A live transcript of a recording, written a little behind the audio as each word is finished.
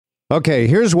Okay,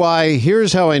 here's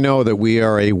how I know that we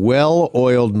are a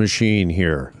well-oiled machine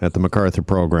here at the MacArthur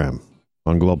program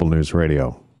on Global News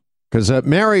Radio. Because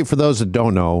Mary, for those that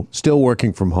don't know, still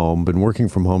working from home, been working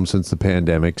from home since the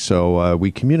pandemic, so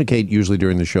we communicate usually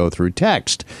during the show through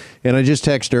text. And I just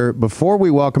text her, before we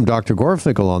welcome Dr.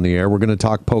 Gorfinkel on the air, we're going to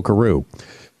talk Pokeroo.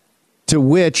 To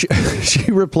which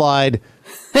she replied,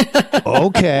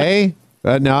 okay.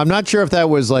 Now, I'm not sure if that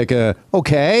was like a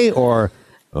okay or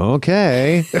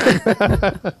okay.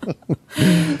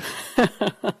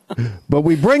 But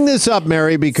we bring this up,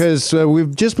 Mary, because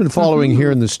we've just been following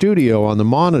here in the studio on the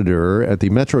monitor at the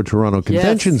Metro Toronto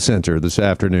Convention Centre this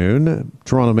afternoon.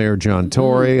 Toronto Mayor John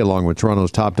Tory, along with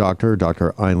Toronto's top doctor,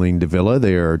 Dr. Eileen de Villa,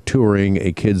 they are touring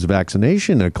a kids'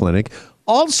 vaccination clinic.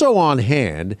 Also on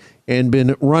hand and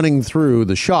been running through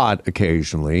the shot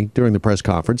occasionally during the press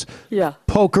conference. Yeah.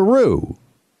 Pokeroo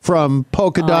from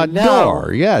Polka Dot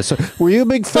Door. Yes. Were you a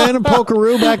big fan of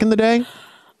Pokeroo back in the day?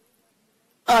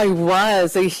 I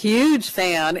was a huge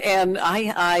fan, and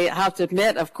I have to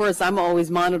admit, of course, I'm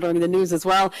always monitoring the news as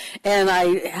well, and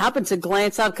I happened to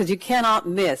glance up because you cannot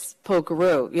miss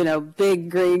Pokeroo,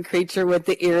 big green creature with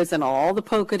the ears and all the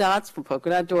polka dots from Polka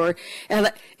Dot Door. And I'm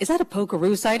like, is that a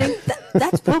Pokeroo sighting?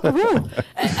 That's Pokeroo.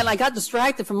 and I got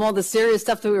distracted from all the serious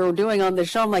stuff that we were doing on the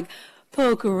show. I'm like,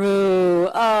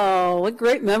 Pokeroo. Oh, what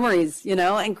great memories,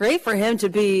 and great for him to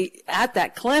be at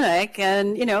that clinic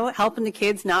and, helping the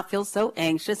kids not feel so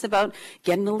anxious about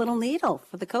getting a little needle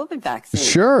for the COVID vaccine.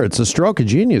 Sure, it's a stroke of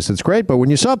genius. It's great. But when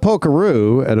you saw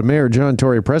Pokeroo at a Mayor John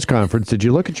Tory press conference, did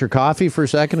you look at your coffee for a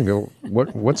second and go,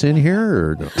 what's in here?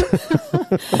 Or no?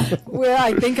 Well,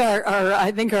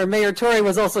 I think our Mayor Tory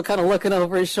was also kind of looking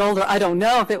over his shoulder. I don't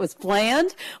know if it was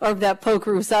planned or if that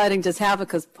Pokeroo sighting just happened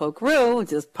because Pokeroo would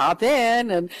just pop in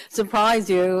and surprise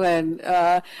you, and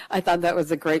I thought that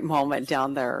was a great moment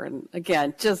down there. And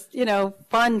again, just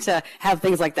fun to have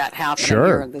things like that happen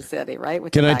here in the city, right?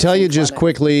 Can I tell you just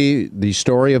quickly the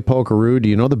story of Pokeroo? Do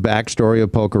you know the backstory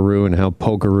of Pokeroo and how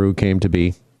Pokeroo came to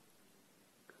be?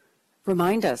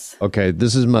 Remind us. Okay,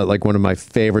 this is one of my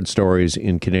favorite stories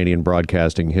in Canadian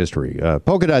broadcasting history.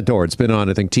 Polka Dot Door, it's been on,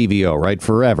 I think, TVO, right?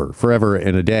 Forever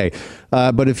and a day.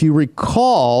 But if you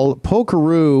recall,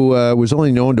 Pokeroo was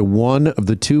only known to one of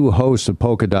the two hosts of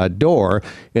Polka Dot Door,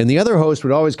 and the other host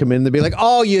would always come in and be like,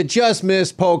 oh, you just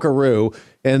missed Pokeroo.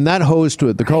 And that host,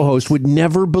 the co-host, would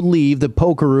never believe that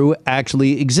Pokeroo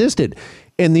actually existed.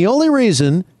 And the only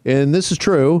reason, and this is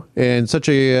true, and such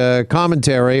a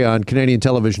commentary on Canadian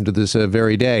television to this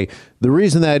very day, the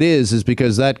reason that is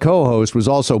because that co-host was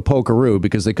also Pokeroo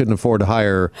because they couldn't afford to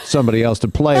hire somebody else to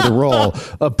play the role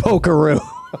of Pokeroo.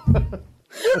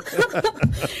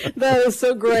 That is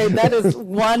so great. That is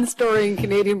one story in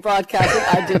Canadian broadcasting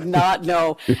I did not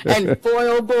know. And boy,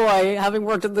 oh boy, having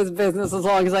worked in this business as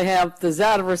long as I have, does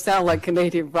that ever sound like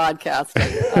Canadian broadcasting?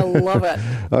 I love it.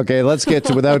 Okay, let's get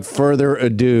to, without further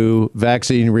ado,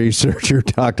 vaccine researcher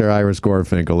Dr. Iris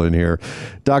Gorfinkel in here.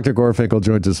 Dr. Gorfinkel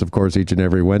joins us, of course, each and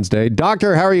every Wednesday.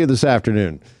 Doctor, how are you this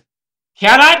afternoon?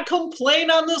 Cannot complain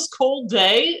on this cold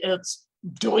day. It's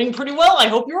doing pretty well. I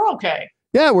hope you're okay.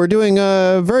 Yeah, we're doing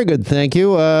very good, thank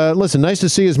you. Listen, nice to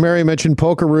see, as Mary mentioned,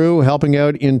 Pokeroo helping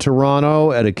out in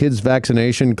Toronto at a kids'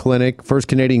 vaccination clinic. First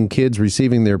Canadian kids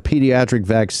receiving their pediatric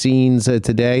vaccines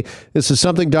today. This is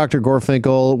something, Dr.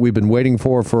 Gorfinkel, we've been waiting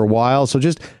for a while. So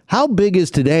just how big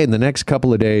is today in the next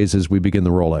couple of days as we begin the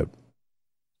rollout?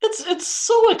 It's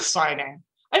so exciting.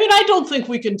 I mean, I don't think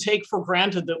we can take for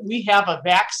granted that we have a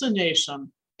vaccination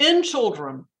in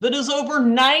children that is over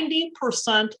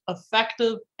 90%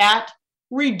 effective at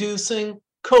reducing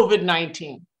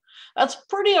COVID-19. That's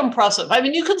pretty impressive. I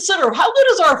mean, you consider how good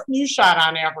is our flu shot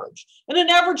on average? In an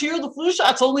average year, the flu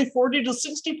shot's only 40 to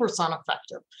 60%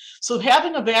 effective. So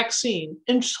having a vaccine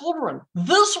in children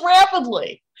this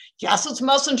rapidly, yes, it's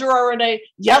messenger RNA,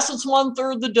 yes, it's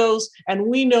 1/3 the dose, and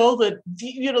we know that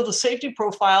the safety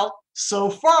profile so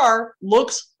far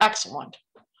looks excellent.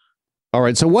 All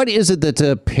right. So what is it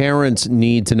that parents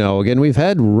need to know? Again, we've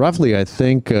had roughly, I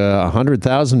think,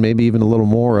 100,000, maybe even a little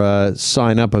more,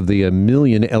 sign up of the 1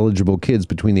 million eligible kids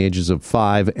between the ages of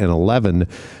 5 and 11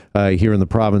 here in the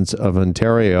province of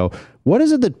Ontario. What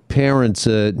is it that parents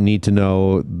need to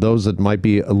know, those that might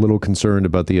be a little concerned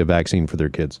about the vaccine for their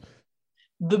kids?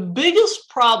 The biggest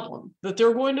problem that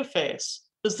they're going to face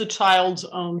is the child's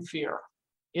own fear.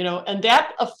 And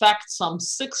that affects some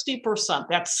 60%.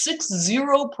 That's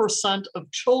 60%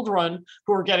 of children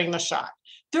who are getting the shot.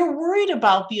 They're worried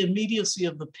about the immediacy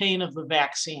of the pain of the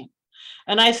vaccine.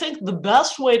 And I think the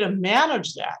best way to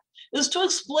manage that is to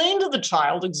explain to the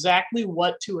child exactly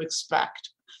what to expect,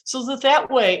 so that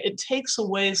way it takes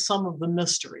away some of the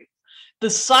mystery. The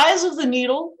size of the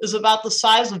needle is about the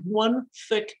size of one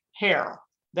thick hair.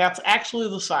 That's actually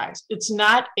the size. It's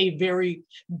not a very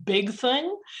big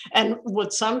thing. And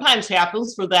what sometimes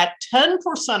happens for that 10%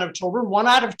 of children, 1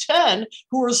 out of 10,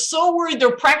 who are so worried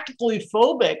they're practically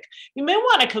phobic, you may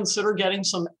want to consider getting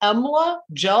some EMLA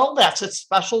gel. That's a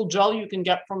special gel you can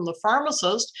get from the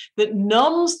pharmacist that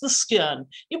numbs the skin.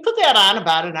 You put that on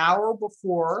about an hour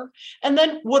before. And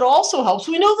then what also helps,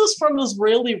 we know this from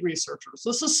Israeli researchers.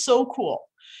 This is so cool.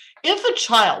 If a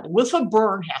child with a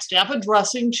burn has to have a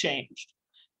dressing changed,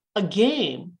 a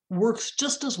game works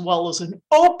just as well as an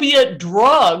opiate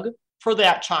drug for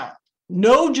that child.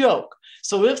 No joke.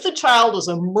 So if the child is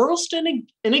immersed in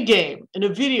a game, in a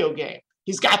video game,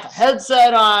 he's got the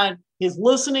headset on, he's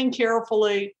listening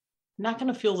carefully, not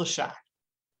going to feel the shock.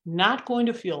 Not going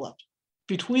to feel it.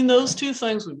 Between those two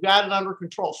things, we've got it under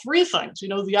control. 3 things,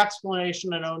 the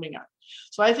explanation and owning it.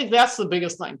 So I think that's the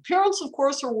biggest thing. Parents, of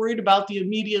course, are worried about the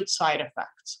immediate side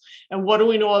effects. And what do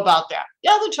we know about that?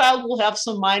 Yeah, the child will have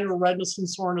some minor redness and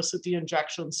soreness at the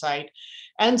injection site.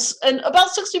 And about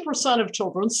 60% of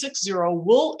children, 60,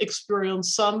 will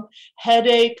experience some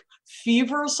headache,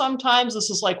 fever sometimes. This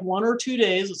is like 1 or 2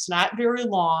 days. It's not very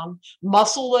long.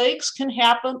 Muscle aches can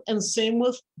happen, and same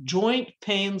with joint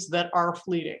pains that are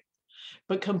fleeting.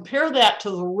 But compare that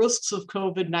to the risks of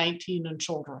COVID-19 in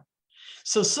children.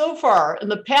 So far, in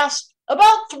the past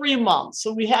about 3 months,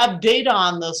 so we have data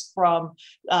on this from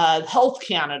Health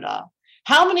Canada,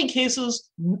 how many cases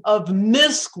of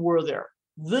MISC were there?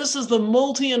 This is the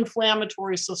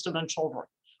multi-inflammatory system in children.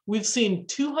 We've seen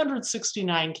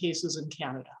 269 cases in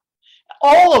Canada,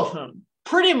 all of whom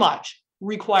pretty much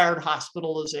required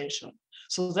hospitalization.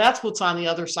 So that's what's on the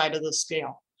other side of the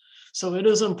scale. So it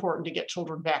is important to get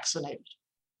children vaccinated.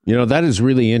 That is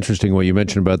really interesting what you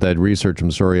mentioned about that research,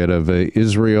 I'm sorry, out of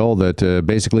Israel, that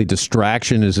basically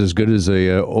distraction is as good as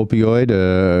a opioid,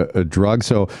 a drug.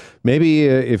 So maybe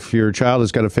if your child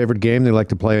has got a favorite game they like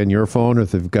to play on your phone, or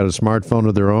if they've got a smartphone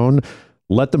of their own,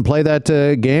 let them play that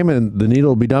game and the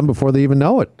needle will be done before they even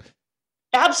know it.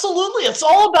 Absolutely. It's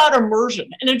all about immersion.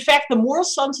 And in fact, the more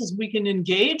senses we can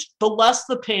engage, the less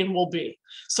the pain will be.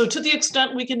 So to the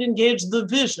extent we can engage the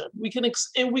vision, we can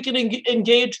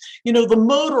engage, the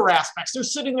motor aspects. They're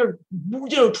sitting there,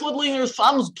 twiddling their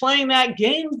thumbs, playing that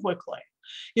game quickly.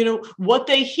 What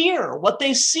they hear, what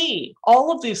they see,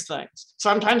 all of these things.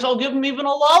 Sometimes I'll give them even a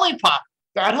lollipop.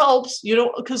 That helps,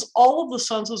 because all of the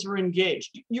senses are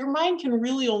engaged. Your mind can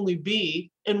really only be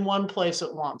in one place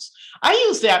at once. I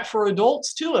use that for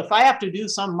adults too. If I have to do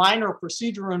some minor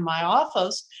procedure in my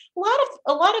office,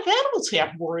 a lot of adults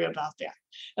have to worry about that.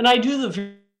 And I do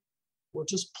or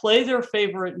just play their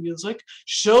favorite music,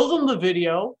 show them the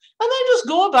video, and then just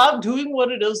go about doing what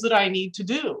it is that I need to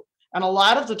do. And a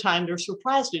lot of the time they're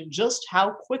surprised at just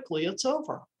how quickly it's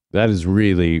over. That is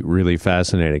really, really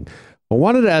fascinating. I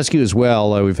wanted to ask you as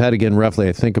well, we've had, again, roughly,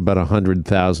 I think, about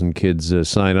 100,000 kids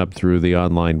sign up through the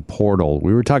online portal.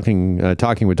 We were talking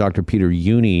with Dr. Peter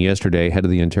Jüni yesterday, head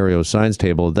of the Ontario Science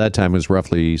Table. At that time, it was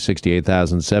roughly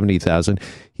 68,000, 70,000.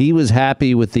 He was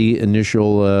happy with the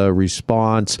initial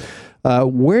response. Are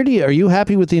you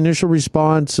happy with the initial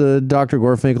response, Dr.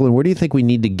 Gorfinkel, and where do you think we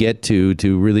need to get to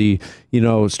really,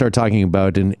 start talking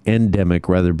about an endemic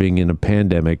rather than being in a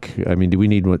pandemic? I mean, do we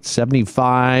need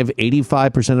 75,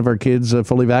 85% of our kids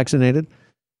fully vaccinated?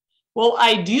 Well,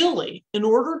 ideally, in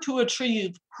order to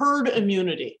achieve herd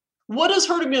immunity. What is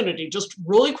herd immunity? Just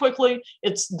really quickly,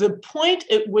 it's the point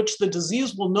at which the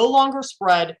disease will no longer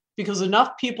spread because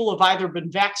enough people have either been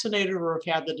vaccinated or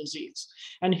have had the disease.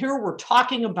 And here we're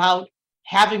talking about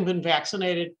having been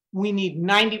vaccinated. We need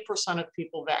 90% of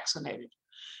people vaccinated.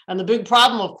 And the big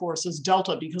problem, of course, is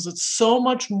Delta, because it's so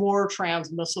much more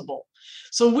transmissible.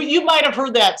 So you might have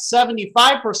heard that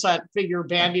 75% figure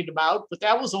bandied about, but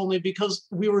that was only because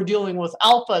we were dealing with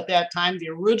Alpha at that time, the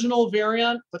original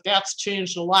variant, but that's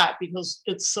changed a lot because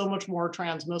it's so much more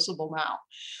transmissible now.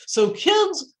 So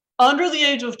kids under the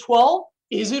age of 12,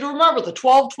 easy to remember, the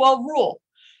 12-12 rule,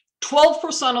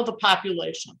 12% of the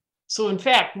population. So in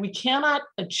fact, we cannot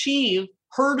achieve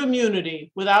herd immunity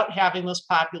without having this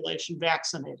population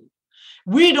vaccinated.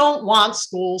 We don't want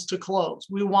schools to close.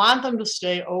 We want them to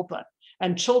stay open,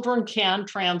 and children can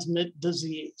transmit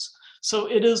disease. So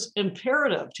it is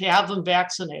imperative to have them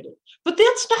vaccinated. But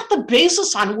that's not the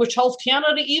basis on which Health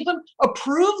Canada even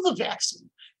approved the vaccine.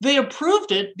 They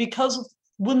approved it because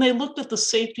when they looked at the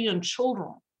safety in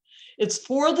children, it's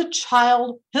for the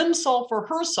child himself or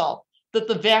herself that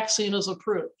the vaccine is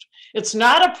approved. It's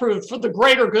not approved for the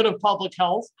greater good of public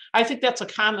health. I think that's a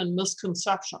common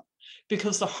misconception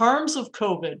because the harms of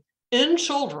COVID in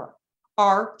children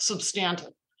are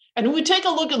substantive. And we take a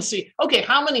look and see, okay,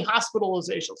 how many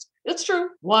hospitalizations? It's true.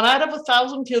 1 out of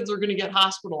 1,000 kids are going to get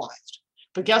hospitalized.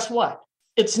 But guess what?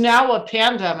 It's now a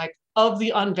pandemic of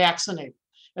the unvaccinated.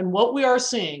 And what we are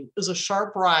seeing is a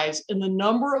sharp rise in the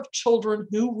number of children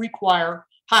who require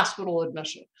hospital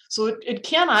admission. So it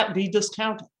cannot be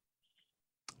discounted.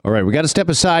 All right, we got to step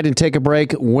aside and take a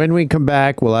break. When we come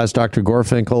back, we'll ask Dr.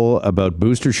 Gorfinkel about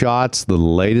booster shots, the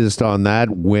latest on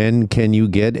that. When can you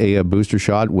get a booster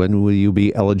shot? When will you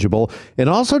be eligible? And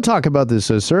also talk about this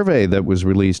survey that was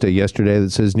released yesterday that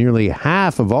says nearly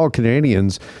half of all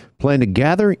Canadians plan to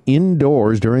gather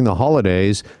indoors during the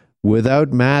holidays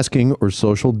without masking or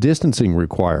social distancing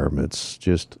requirements.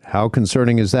 Just how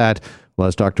concerning is that? We'll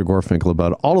ask Dr. Gorfinkel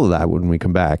about all of that when we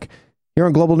come back here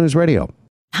on Global News Radio.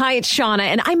 Hi, it's Shauna,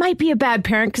 and I might be a bad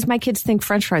parent because my kids think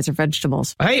French fries are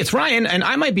vegetables. Hey, it's Ryan, and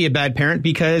I might be a bad parent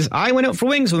because I went out for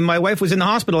wings when my wife was in the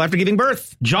hospital after giving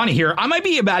birth. Johnny here. I might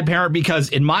be a bad parent because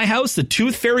in my house, the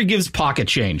tooth fairy gives pocket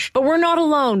change. But we're not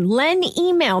alone. Len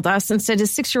emailed us and said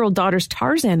his 6-year-old daughter's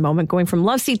Tarzan moment going from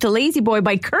love seat to lazy boy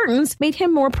by curtains made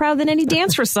him more proud than any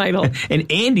dance recital. And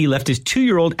Andy left his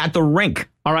 2-year-old at the rink.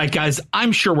 All right, guys,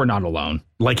 I'm sure we're not alone.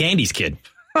 Like Andy's kid.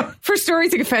 For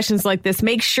stories and confessions like this,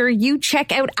 make sure you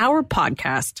check out our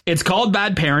podcast. It's called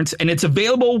Bad Parents, and it's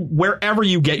available wherever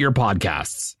you get your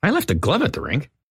podcasts. I left a glove at the rink.